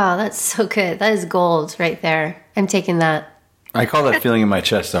 Oh, that's so good. That is gold right there. I'm taking that. I call that feeling in my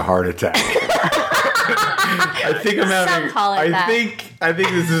chest a heart attack. I think I'm having. Some call it that. I think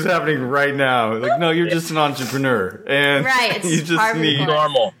this is happening right now. Like, no, you're just an entrepreneur, and Right, it's you just need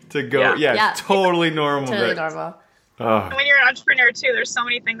Normal. to go. Yeah, it's totally normal. Totally normal. And when you're an entrepreneur too, there's so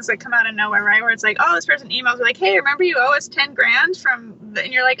many things that come out of nowhere, right? Where it's like, oh, this person emails like, hey, remember you owe us 10 grand from,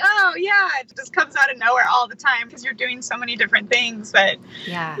 and you're like, oh yeah, it just comes out of nowhere all the time because you're doing so many different things that,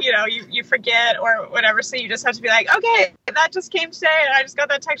 you know, you forget or whatever. So you just have to be like, okay, that just came today and I just got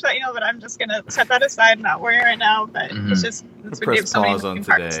that text, but I'm just going to set that aside and not worry right now. But it's just, it's what Press so many pause on moving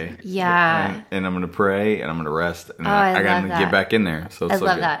parts. today. Yeah. And I'm going to pray and I'm going to rest and I I got love to that. get back in there. So it's I so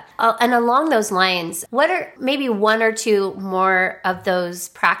love good. that. Oh, and along those lines, what are maybe one or two more of those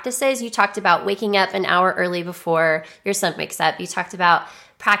practices? You talked about waking up an hour early before your son wakes up. You talked about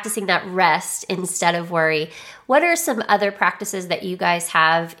practicing that rest instead of worry. What are some other practices that you guys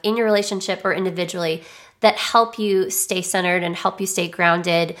have in your relationship or individually that help you stay centered and help you stay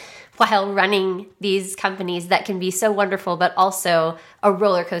grounded while running these companies that can be so wonderful, but also a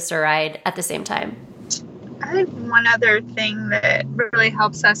roller coaster ride at the same time? I think one other thing that really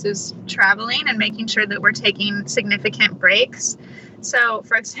helps us is traveling and making sure that we're taking significant breaks. So,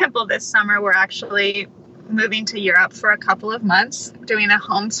 for example, this summer, we're actually moving to Europe for a couple of months, doing a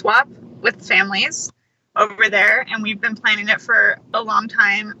home swap with families over there. And we've been planning it for a long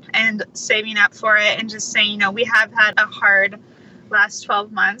time and saving up for it and just saying, you know, we have had a hard last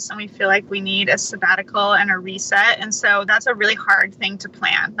 12 months and we feel like we need a sabbatical and a reset. And so that's a really hard thing to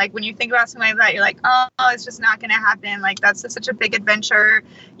plan. Like when you think about something like that, you're like, oh, it's just not going to happen. Like that's such a big adventure,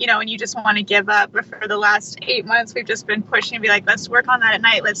 you know, and you just want to give up. But for the last 8 months, we've just been pushing and be like, let's work on that at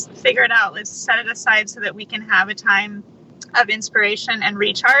night. Let's figure it out. Let's set it aside so that we can have a time of inspiration and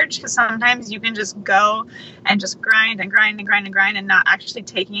recharge, because sometimes you can just go and just grind and grind and grind and grind and not actually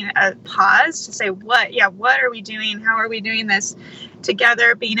taking a pause to say, what are we doing? How are we doing this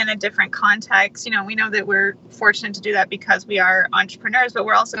together, being in a different context? We know that we're fortunate to do that because we are entrepreneurs, but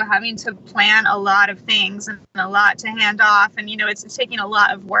we're also having to plan a lot of things and a lot to hand off. And, it's taking a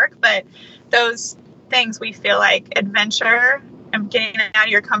lot of work, but those things we feel like adventure and getting out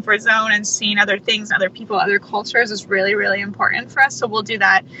of your comfort zone and seeing other things, other people, other cultures is really, really important for us. So we'll do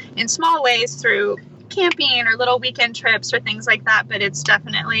that in small ways through camping or little weekend trips or things like that. But it's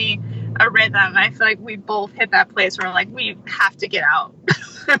definitely a rhythm. I feel like we both hit that place where we have to get out.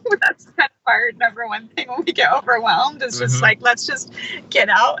 That's kind of our number one thing when we get overwhelmed is just let's just get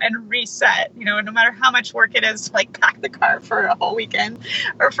out and reset. No matter how much work it is to pack the car for a whole weekend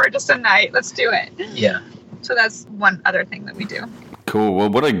or for just a night, let's do it. Yeah. So that's one other thing that we do. Cool. Well,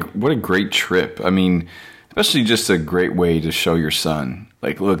 what a great trip. I mean, especially just a great way to show your son,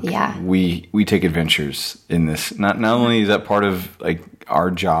 look, we take adventures in this. Not only is that part of our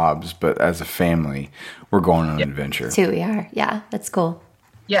jobs, but as a family, we're going on an adventure. Too, we are. Yeah, that's cool.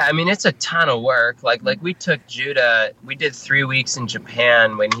 Yeah, I mean, it's a ton of work. Like we took Judah, we did 3 weeks in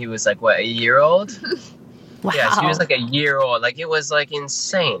Japan when he was a year old? Wow. Yeah, so he was a year old. It was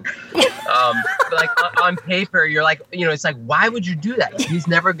insane. On paper, you're it's why would you do that? He's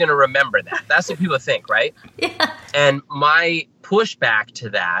never going to remember that. That's what people think, right? Yeah. And my pushback to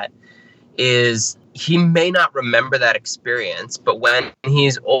that is he may not remember that experience, but when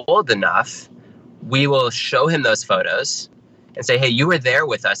he's old enough, we will show him those photos and say, hey, you were there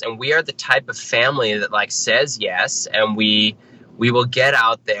with us. And we are the type of family that says yes. And we will get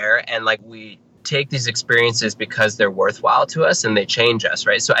out there and we take these experiences because they're worthwhile to us and they change us,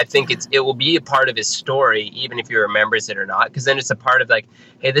 right? So I think it will be a part of his story, even if he remembers it or not, because then it's a part of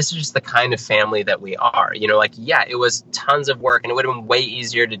hey, this is just the kind of family that we are. It was tons of work and it would have been way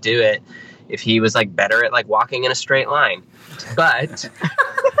easier to do it if he was better at walking in a straight line. But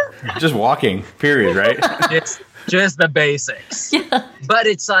just walking, period, right? It's just the basics. Yeah. But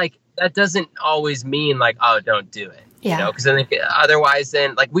it's that doesn't always mean oh, don't do it. Yeah. Because I think otherwise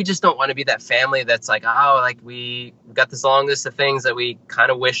then we just don't want to be that family that's we got this long list of things that we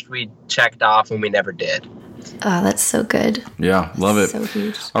kind of wished we checked off and we never did. Oh, that's so good. Yeah, love it. So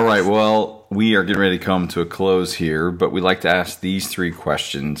huge. All right, well, we are getting ready to come to a close here, but we like to ask these 3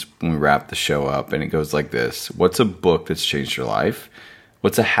 questions when we wrap the show up, and it goes like this. What's a book that's changed your life?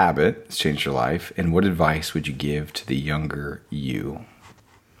 What's a habit that's changed your life? And what advice would you give to the younger you?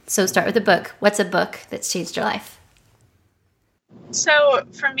 So start with a book. What's a book that's changed your life? So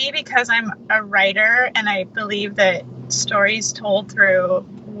for me, because I'm a writer and I believe that stories told through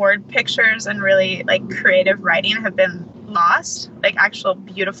word pictures and really creative writing have been lost, actual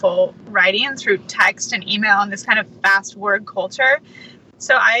beautiful writing through text and email and this kind of fast word culture.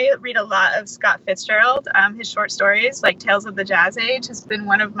 So I read a lot of Scott Fitzgerald. His short stories, Tales of the Jazz Age, has been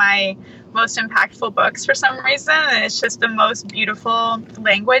one of my most impactful books for some reason. And it's just the most beautiful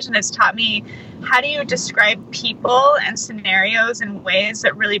language. And it's taught me how do you describe people and scenarios in ways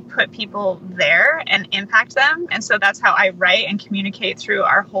that really put people there and impact them. And so that's how I write and communicate through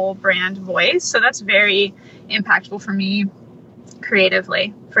our whole brand voice. So that's very impactful for me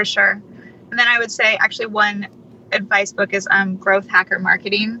creatively, for sure. And then I would say actually one advice book is Growth Hacker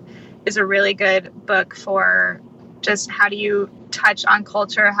Marketing is a really good book for just how do you touch on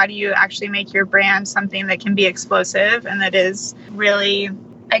culture? How do you actually make your brand something that can be explosive and that is really,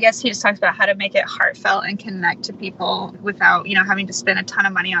 I guess he just talks about how to make it heartfelt and connect to people without, having to spend a ton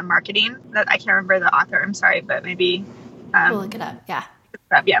of money on marketing. That I can't remember the author. I'm sorry, but maybe We'll look it up. Yeah.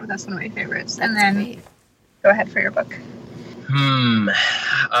 Yeah, but that's one of my favorites. That's and then great. Go ahead for your book.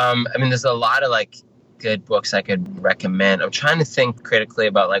 There's a lot of good books I could recommend. I'm trying to think critically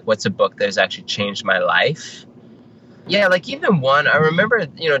about what's a book that has actually changed my life. Yeah, even one, I remember,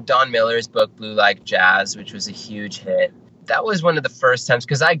 Don Miller's book, Blue Like Jazz, which was a huge hit. That was one of the first times,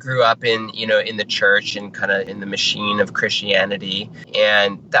 because I grew up in the church and kind of in the machine of Christianity.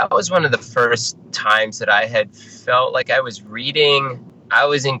 And that was one of the first times that I had felt like I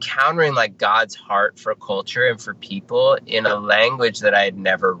was encountering God's heart for culture and for people in a language that I had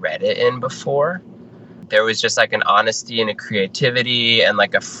never read it in before. There was just an honesty and a creativity and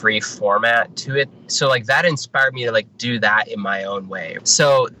a free format to it. So that inspired me to do that in my own way.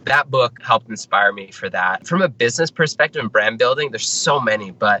 So that book helped inspire me for that. From a business perspective and brand building, there's so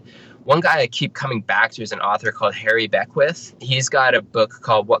many, but one guy I keep coming back to is an author called Harry Beckwith. He's got a book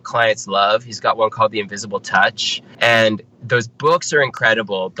called What Clients Love. He's got one called The Invisible Touch. And those books are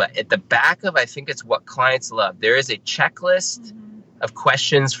incredible, but at the back of, I think it's What Clients Love, there is a checklist of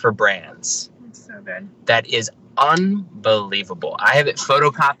questions for brands. So good. That is unbelievable. I have it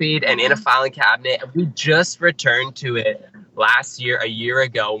photocopied and in a filing cabinet. We just returned to it a year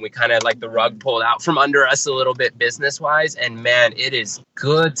ago, when we kind of like the rug pulled out from under us a little bit business wise. And man, it is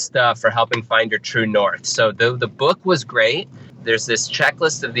good stuff for helping find your true north. So the book was great. There's this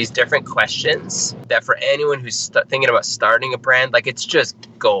checklist of these different questions that for anyone who's thinking about starting a brand, like it's just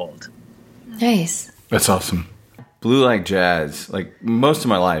gold. Nice. That's awesome. Blue Like Jazz, like most of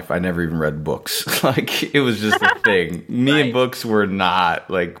my life, I never even read books. Like it was just a thing. Me and books were not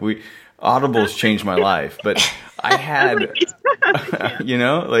like Audibles changed my life, but I had,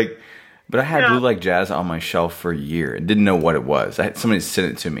 but I had Blue Like Jazz on my shelf for a year and didn't know what it was. I had somebody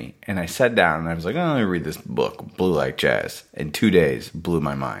sent it to me, and I sat down and I was like, oh, let me read this book, Blue Like Jazz. In 2 days, blew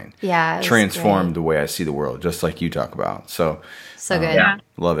my mind. Yeah, transformed the way I see the world, just like you talk about. So good. Yeah.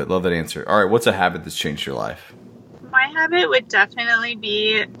 Love it. Love that answer. All right, what's a habit that's changed your life? My habit would definitely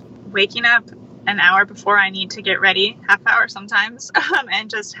be waking up an hour before I need to get ready, half hour sometimes,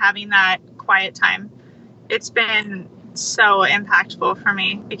 and just having that quiet time. It's been so impactful for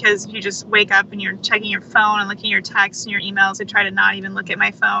me because you just wake up and you're checking your phone and looking at your texts and your emails. I try to not even look at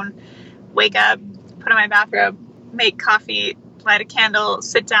my phone. Wake up, put on my bathrobe, make coffee, light a candle,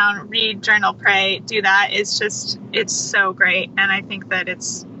 sit down, read, journal, pray, do that. It's so great. And I think that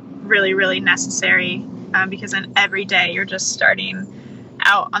it's really, really necessary because then every day you're just starting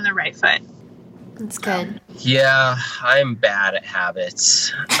out on the right foot. That's good. Yeah, I'm bad at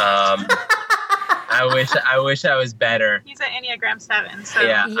habits. I wish I was better. He's an Enneagram 7, so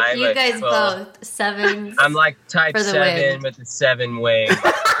Yeah, You guys both 7s. I'm like type for the 7 win. with the 7 wing.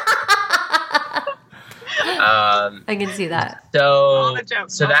 I can see that. So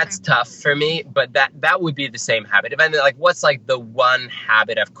jokes, that's tough for me, but that would be the same habit. If I'm like, what's like the one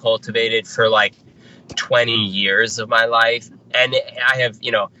habit I've cultivated for like 20 years of my life? And I have,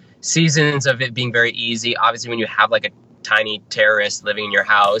 seasons of it being very easy. Obviously, when you have like a tiny terrorist living in your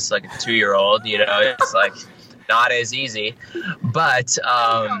house, like a 2-year-old, it's like not as easy. But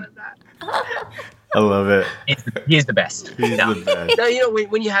I love it. He's the best. He's the best. No,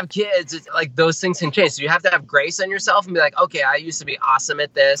 when you have kids, it's like those things can change. So you have to have grace on yourself and be like, okay, I used to be awesome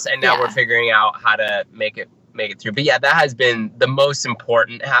at this, and now we're figuring out how to make it through. But yeah, that has been the most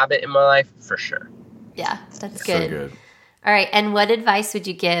important habit in my life for sure. Yeah, that's good. So good. All right, and what advice would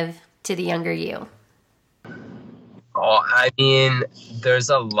you give to the younger you? Oh, I mean,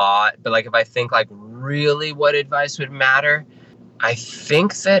 there's a lot, but like if I think like really what advice would matter, I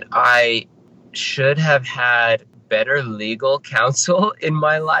think that I should have had better legal counsel in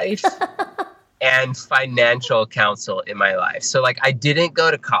my life and financial counsel in my life. So like I didn't go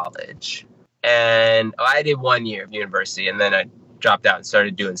to college, and I did 1 year of university, and then I dropped out and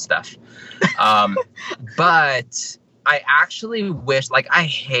started doing stuff. But I actually wish, like, I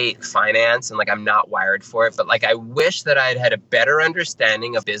hate finance and like I'm not wired for it, but like I wish that I had had a better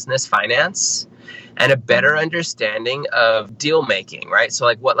understanding of business finance and a better understanding of deal making, right? So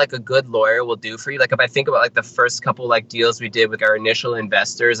like what like a good lawyer will do for you. Like if I think about like the first couple like deals we did with our initial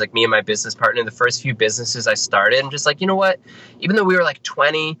investors, like me and my business partner, the first few businesses I started, I'm just like, you know what? Even though we were like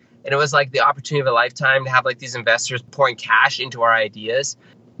 20 and it was like the opportunity of a lifetime to have like these investors pouring cash into our ideas,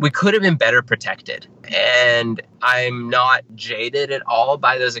 we could have been better protected. And I'm not jaded at all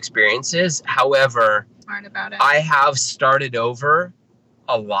by those experiences. However, smart about it. I have started over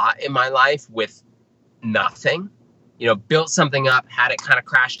a lot in my life with nothing, built something up, had it kind of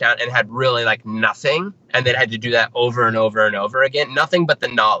crash down and had really like nothing. And then had to do that over and over and over again, nothing but the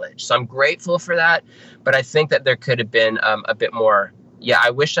knowledge. So I'm grateful for that. But I think that there could have been a bit more. Yeah,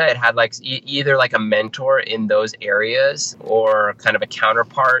 I wish I had like either like a mentor in those areas or kind of a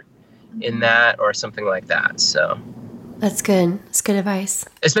counterpart in that or something like that. So that's good. That's good advice.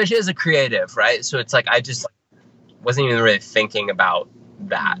 Especially as a creative, right? So it's like I just wasn't even really thinking about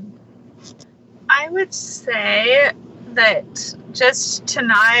that. I would say that just to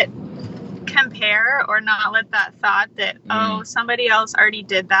not compare or not let that thought that, oh, somebody else already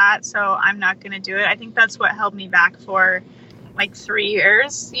did that, so I'm not going to do it. I think that's what held me back for like 3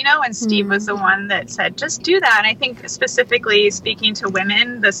 years, and Steve was the one that said, just do that. And I think specifically speaking to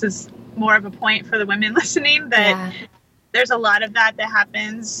women, this is more of a point for the women listening, that there's a lot of that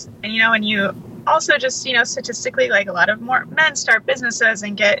happens. And, and you also just, statistically, like a lot of more men start businesses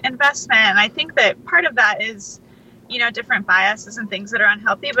and get investment. And I think that part of that is, different biases and things that are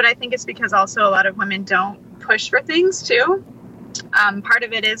unhealthy. But I think it's because also a lot of women don't push for things too. Part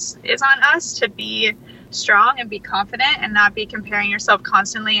of it is on us to be strong and be confident and not be comparing yourself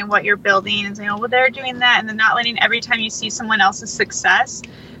constantly and what you're building and saying, oh, well, they're doing that. And then not letting every time you see someone else's success,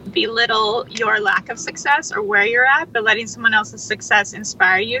 belittle your lack of success or where you're at, but letting someone else's success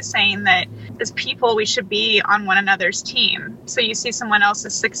inspire you, saying that as people, we should be on one another's team. So you see someone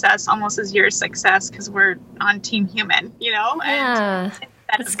else's success almost as your success because we're on team human, you know? Yeah,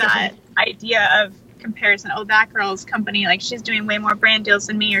 And that idea of comparison, oh, that girl's company, like she's doing way more brand deals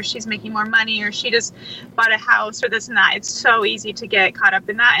than me, or she's making more money, or she just bought a house, or this and that. It's so easy to get caught up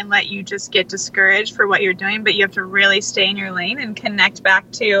in that and let you just get discouraged for what you're doing, but you have to really stay in your lane and connect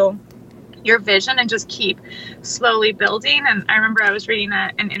back to your vision and just keep slowly building. And I remember I was reading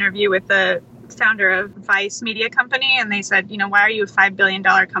an interview with the founder of Vice Media Company, and they said, you know, why are you a $5 billion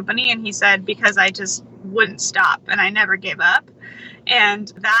company? And he said, because I just wouldn't stop and I never gave up. And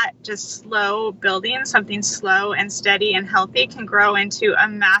that just slow building, something slow and steady and healthy, can grow into a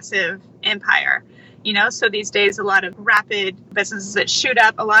massive empire. You know, so these days, a lot of rapid businesses that shoot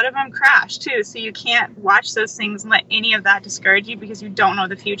up, a lot of them crash too. So you can't watch those things and let any of that discourage you because you don't know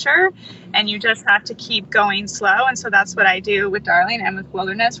the future, and you just have to keep going slow. And so that's what I do with Darling and with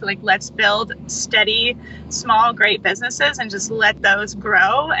Wilderness. We're like, let's build steady, small, great businesses and just let those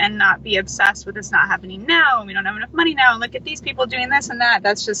grow and not be obsessed with it's not happening now and we don't have enough money now and look at these people doing this and that.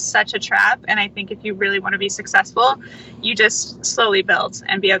 That's just such a trap. And I think if you really want to be successful, you just slowly build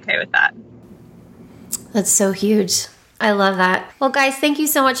and be okay with that. That's so huge. I love that. Well, guys, thank you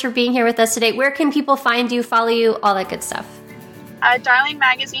so much for being here with us today. Where can people find you, follow you, all that good stuff?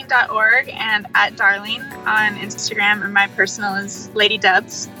 darlingmagazine.org and at Darling on Instagram, and my personal is Lady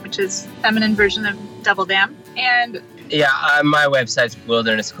Dubs, which is feminine version of Dubbeldam. And my website's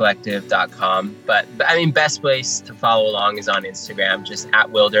wildernesscollective.com. But I mean, best place to follow along is on Instagram, just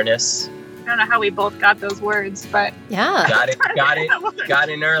at Wilderness. I don't know how we both got those words, but yeah, got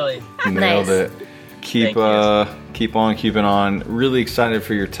in early. Nailed it. Keep on keeping on. Really excited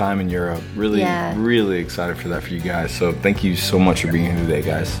for your time in Europe. Really excited for that for you guys. So thank you so much for being here today,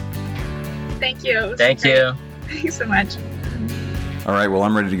 guys. Thank you. Thank you. Thank you so much. All right, well,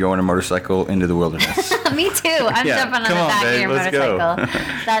 I'm ready to go on a motorcycle into the wilderness. Me too. I'm jumping on the back of your motorcycle.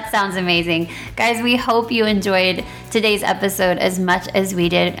 That sounds amazing. Guys, we hope you enjoyed today's episode as much as we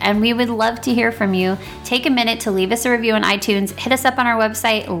did, and we would love to hear from you. Take a minute to leave us a review on iTunes, hit us up on our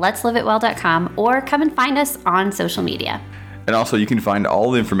website, letsliveitwell.com, or come and find us on social media. And also, you can find all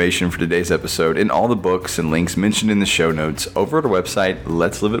the information for today's episode and all the books and links mentioned in the show notes over at our website,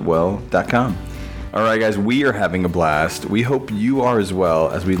 letsliveitwell.com. All right, guys, we are having a blast. We hope you are as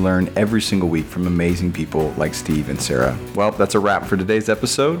well, as we learn every single week from amazing people like Steve and Sarah. Well, that's a wrap for today's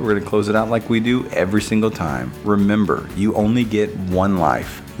episode. We're going to close it out like we do every single time. Remember, you only get one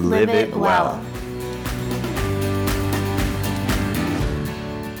life. Live it well.